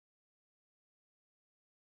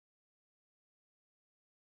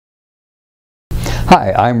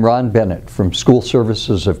Hi, I'm Ron Bennett from School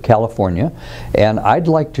Services of California, and I'd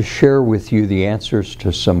like to share with you the answers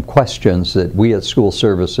to some questions that we at School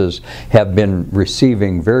Services have been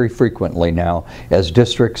receiving very frequently now as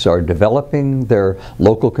districts are developing their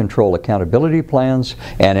local control accountability plans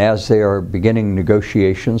and as they are beginning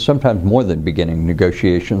negotiations, sometimes more than beginning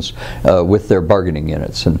negotiations, with their bargaining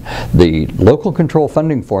units. And the local control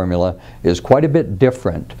funding formula is quite a bit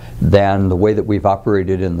different than the way that we've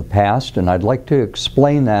operated in the past, and I'd like to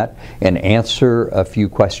explain that and answer a few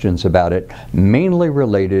questions about it, mainly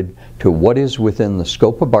related to what is within the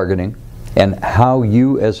scope of bargaining and how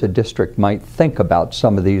you as a district might think about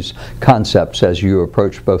some of these concepts as you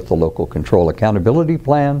approach both the local control accountability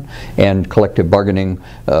plan and collective bargaining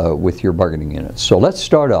with your bargaining units. So let's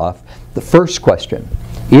start off. The first question: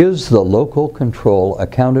 is the local control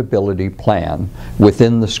accountability plan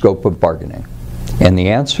within the scope of bargaining? And the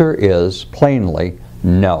answer is plainly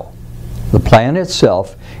no. The plan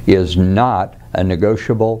itself is not a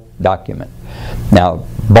negotiable document. Now,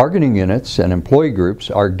 bargaining units and employee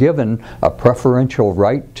groups are given a preferential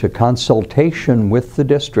right to consultation with the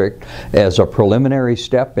district as a preliminary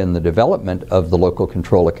step in the development of the local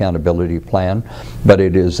control accountability plan, but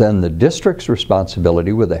it is then the district's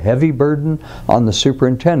responsibility, with a heavy burden on the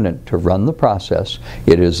superintendent to run the process.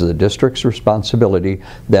 It is the district's responsibility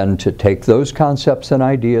then to take those concepts and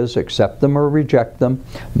ideas, accept them or reject them,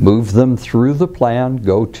 move them through the plan,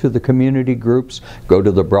 go to the community groups, go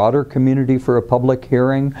to the broader community for a public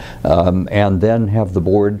hearing, and then have the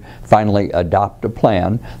board finally adopt a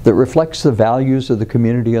plan that reflects the values of the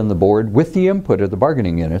community and the board with the input of the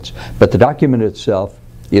bargaining units. But the document itself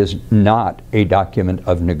is not a document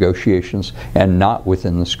of negotiations and not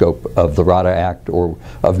within the scope of the RADA Act or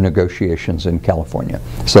of negotiations in California.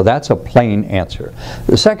 So that's a plain answer.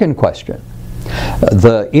 The second question: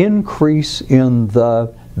 the increase in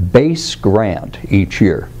the base grant each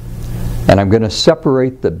year. And I'm going to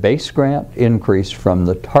separate the base grant increase from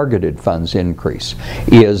the targeted funds increase.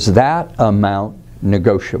 Is that amount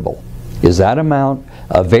negotiable? Is that amount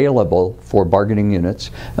available for bargaining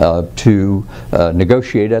units to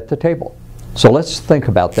negotiate at the table? So let's think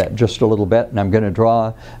about that just a little bit, and I'm going to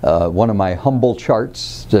draw one of my humble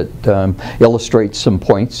charts that illustrates some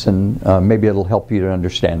points, and maybe it'll help you to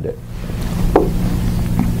understand it.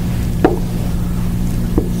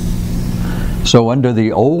 So under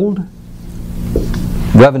the old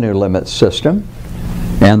revenue limit system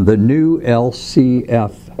and the new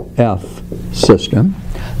LCAP system,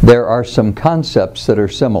 there are some concepts that are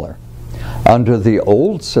similar. Under the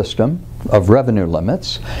old system of revenue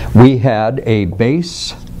limits, we had a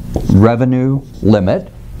base revenue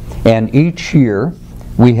limit, and each year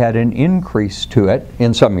we had an increase to it.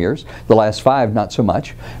 In some years, the last 5 not so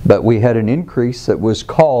much, but we had an increase that was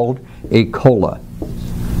called a COLA.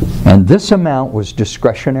 And this amount was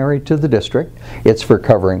discretionary to the district. It's for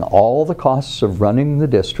covering all the costs of running the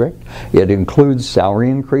district. It includes salary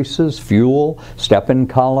increases, fuel, step-in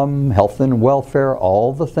column, health and welfare,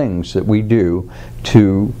 all the things that we do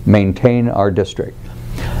to maintain our district.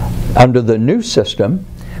 Under the new system,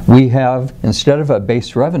 we have, instead of a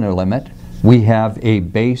base revenue limit, we have a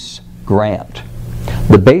base grant.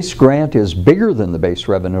 The base grant is bigger than the base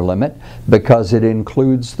revenue limit because it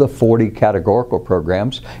includes the 40 categorical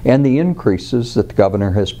programs and the increases that the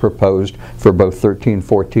governor has proposed for both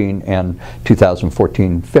 13-14 and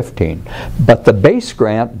 2014-15. But the base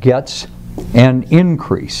grant gets an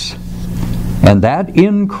increase, and that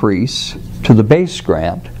increase to the base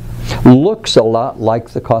grant looks a lot like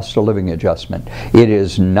the cost of living adjustment. It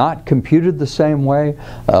is not computed the same way,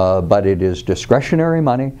 but it is discretionary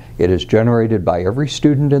money. It is generated by every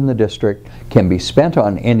student in the district, can be spent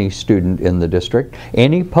on any student in the district.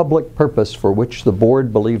 Any public purpose for which the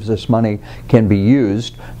board believes this money can be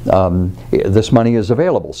used, this money is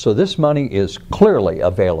available. So this money is clearly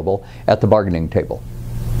available at the bargaining table.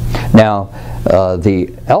 Now, the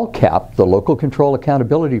LCAP, the Local Control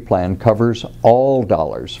Accountability Plan, covers all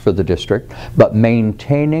dollars for the district, but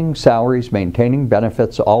maintaining salaries, maintaining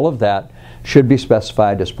benefits, all of that should be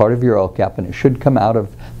specified as part of your LCAP, and it should come out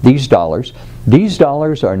of these dollars. These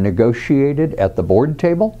dollars are negotiated at the board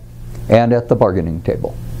table and at the bargaining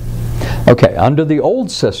table. Okay, under the old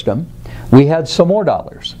system, we had some more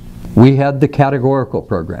dollars. We had the categorical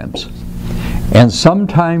programs, and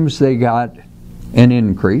sometimes they got an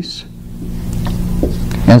increase,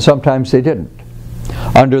 and sometimes they didn't.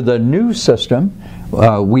 Under the new system,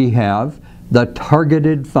 we have the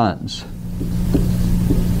targeted funds.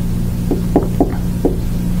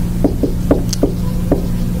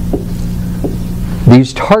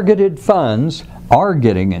 These targeted funds are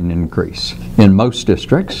getting an increase in most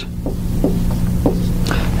districts.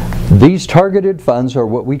 These targeted funds are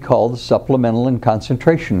what we call the supplemental and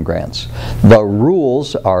concentration grants. The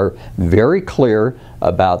rules are very clear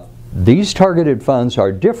about these targeted funds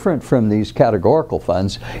are different from these categorical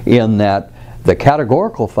funds in that the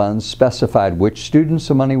categorical funds specified which students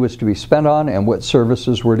the money was to be spent on and what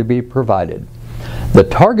services were to be provided. The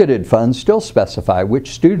targeted funds still specify which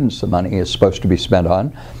students the money is supposed to be spent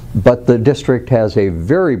on, but the district has a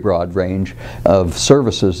very broad range of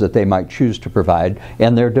services that they might choose to provide,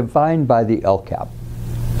 and they're defined by the LCAP.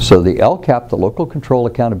 So the LCAP, the Local Control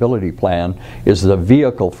Accountability Plan, is the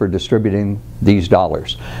vehicle for distributing these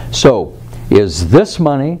dollars. So, is this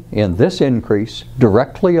money in this increase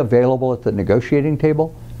directly available at the negotiating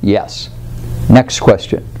table? Yes. Next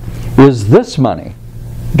question. Is this money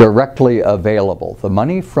directly available, the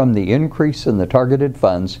money from the increase in the targeted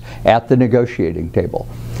funds, at the negotiating table?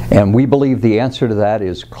 And we believe the answer to that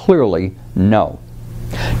is clearly no.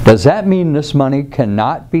 Does that mean this money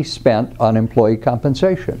cannot be spent on employee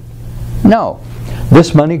compensation? No.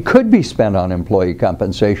 This money could be spent on employee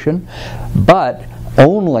compensation, but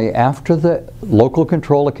only after the Local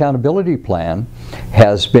Control Accountability Plan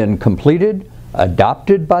has been completed,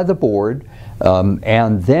 adopted by the board,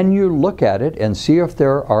 and then you look at it and see if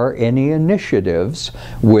there are any initiatives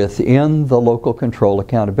within the Local Control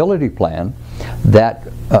Accountability Plan that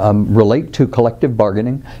relate to collective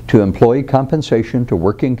bargaining, to employee compensation, to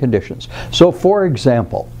working conditions. So for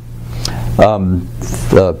example,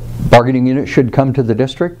 the bargaining unit should come to the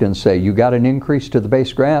district and say, you got an increase to the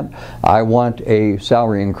base grant, I want a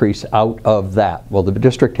salary increase out of that. Well, the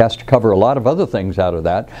district has to cover a lot of other things out of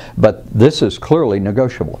that, but this is clearly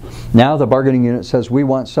negotiable. Now the bargaining unit says, we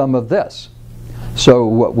want some of this. So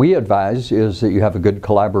what we advise is that you have a good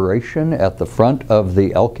collaboration at the front of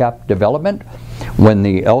the LCAP development. When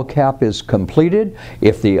the LCAP is completed,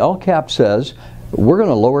 if the LCAP says, we're going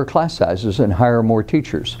to lower class sizes and hire more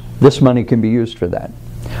teachers, this money can be used for that.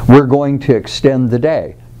 We're going to extend the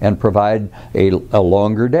day and provide a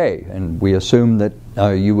longer day, and we assume that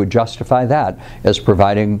you would justify that as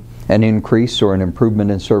providing an increase or an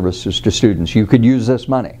improvement in services to students. You could use this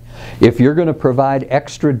money. If you're going to provide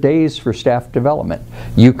extra days for staff development,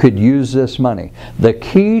 you could use this money. The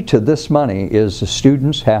key to this money is the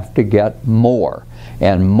students have to get more,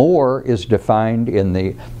 and more is defined in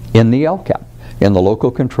the LCAP, in the Local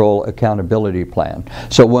Control Accountability Plan.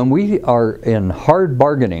 So when we are in hard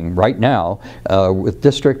bargaining right now with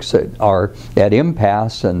districts that are at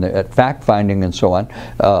impasse and at fact-finding and so on,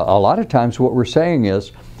 a lot of times what we're saying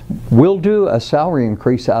is, we'll do a salary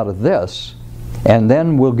increase out of this, and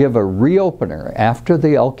then we'll give a reopener after the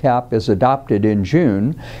LCAP is adopted in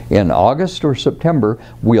June. In August or September,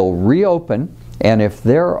 we'll reopen, and if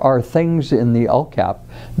there are things in the LCAP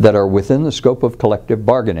that are within the scope of collective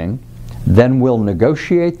bargaining, then we'll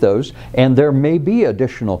negotiate those, and there may be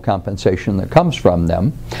additional compensation that comes from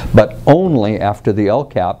them, but only after the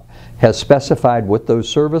LCAP has specified what those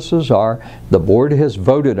services are, the board has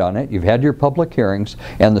voted on it, you've had your public hearings,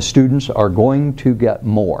 and the students are going to get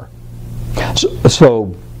more.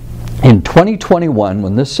 So in 2021,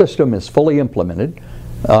 when this system is fully implemented,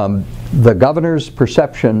 the governor's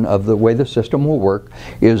perception of the way the system will work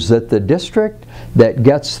is that the district that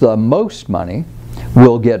gets the most money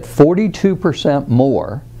will get 42%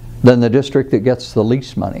 more than the district that gets the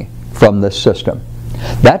least money from this system.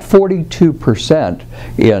 That 42%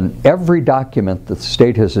 in every document that the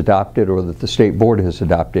state has adopted or that the state board has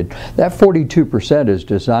adopted, that 42% is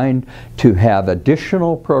designed to have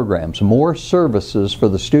additional programs, more services for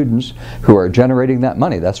the students who are generating that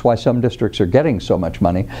money. That's why some districts are getting so much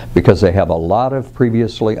money, because they have a lot of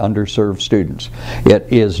previously underserved students. It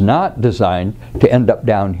is not designed to end up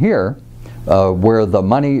down here where the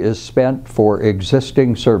money is spent for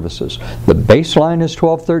existing services. The baseline is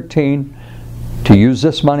 1213. To use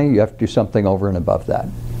this money, you have to do something over and above that.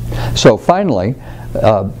 So finally,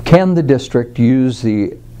 can the district use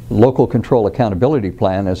the Local Control Accountability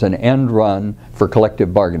Plan as an end run for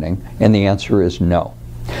collective bargaining? And the answer is no.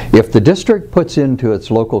 If the district puts into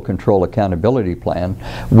its Local Control Accountability Plan,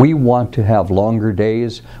 we want to have longer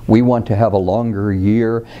days, we want to have a longer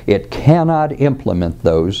year, it cannot implement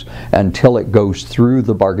those until it goes through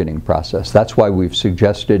the bargaining process. That's why we've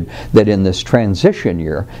suggested that in this transition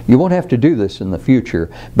year, you won't have to do this in the future,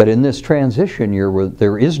 but in this transition year where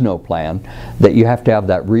there is no plan, that you have to have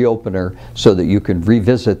that reopener so that you can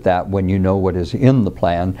revisit that when you know what is in the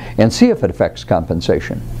plan and see if it affects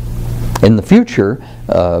compensation. In the future,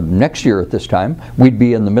 next year at this time, we'd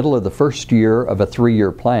be in the middle of the first year of a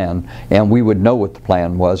 3-year plan, and we would know what the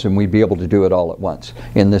plan was, and we'd be able to do it all at once.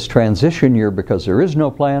 In this transition year, because there is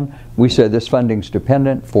no plan, we say this funding's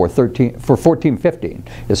dependent for 14-15.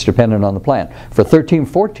 It's dependent on the plan. For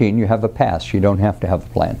 13-14, you have a pass. You don't have to have a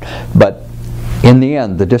plan. But in the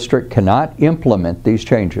end, the district cannot implement these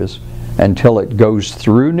changes until it goes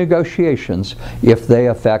through negotiations if they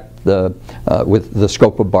affect with the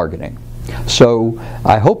scope of bargaining. So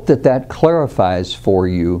I hope that that clarifies for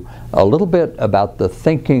you a little bit about the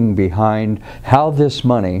thinking behind how this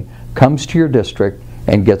money comes to your district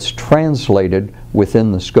and gets translated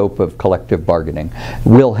within the scope of collective bargaining.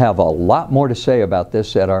 We'll have a lot more to say about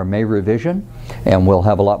this at our May revision, and we'll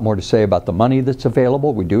have a lot more to say about the money that's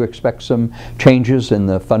available. We do expect some changes in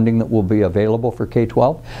the funding that will be available for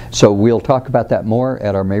K-12. So we'll talk about that more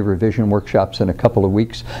at our May revision workshops in a couple of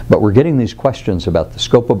weeks. But we're getting these questions about the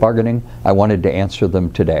scope of bargaining. I wanted to answer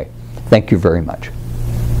them today. Thank you very much.